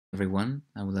Everyone,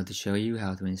 I would like to show you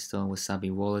how to install Wasabi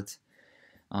Wallet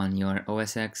on your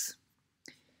OS X.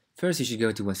 First, you should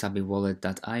go to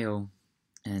wasabiwallet.io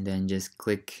and then just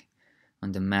click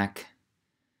on the Mac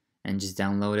and just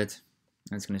download it.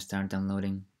 It's going to start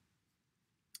downloading.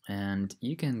 And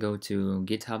you can go to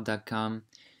github.com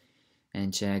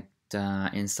and check the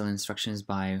install instructions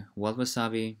by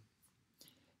Wasabi.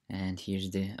 And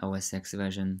here's the OS X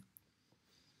version.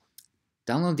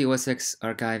 Download the OS X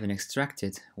archive and extract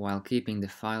it while keeping the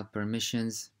file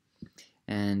permissions.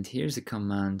 And here's a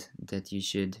command that you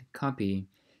should copy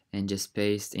and just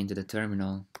paste into the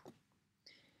terminal.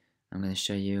 I'm going to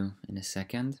show you in a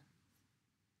second.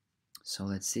 So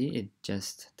let's see, it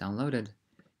just downloaded.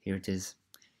 Here it is.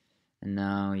 And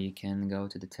now you can go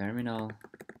to the terminal.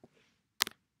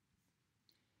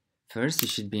 First, you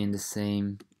should be in the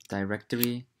same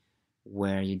directory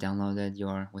where you downloaded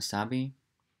your Wasabi,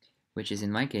 which is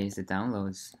in my case the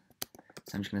downloads.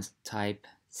 So I'm just going to type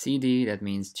cd, that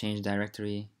means change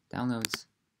directory, downloads.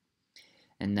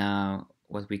 And now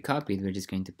what we copied, we're just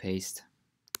going to paste.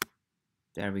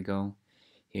 There we go.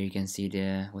 Here you can see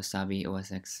the Wasabi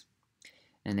OS X.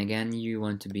 And again, you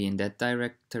want to be in that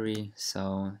directory,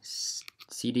 so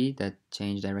cd, that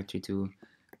change directory to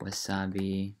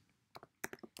Wasabi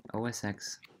OS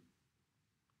X.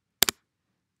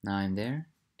 Now I'm there,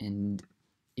 and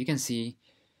you can see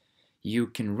you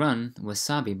can run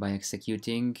Wasabi by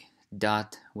executing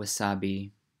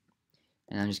 .wasabi.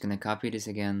 And I'm just gonna copy this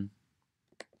again.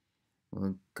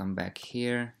 We'll come back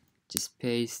here, just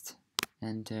paste,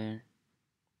 enter,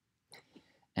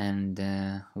 and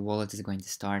the wallet is going to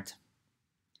start.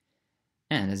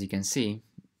 And as you can see,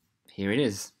 here it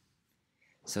is.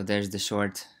 So there's the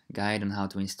short guide on how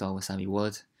to install Wasabi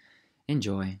Wallet.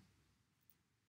 Enjoy!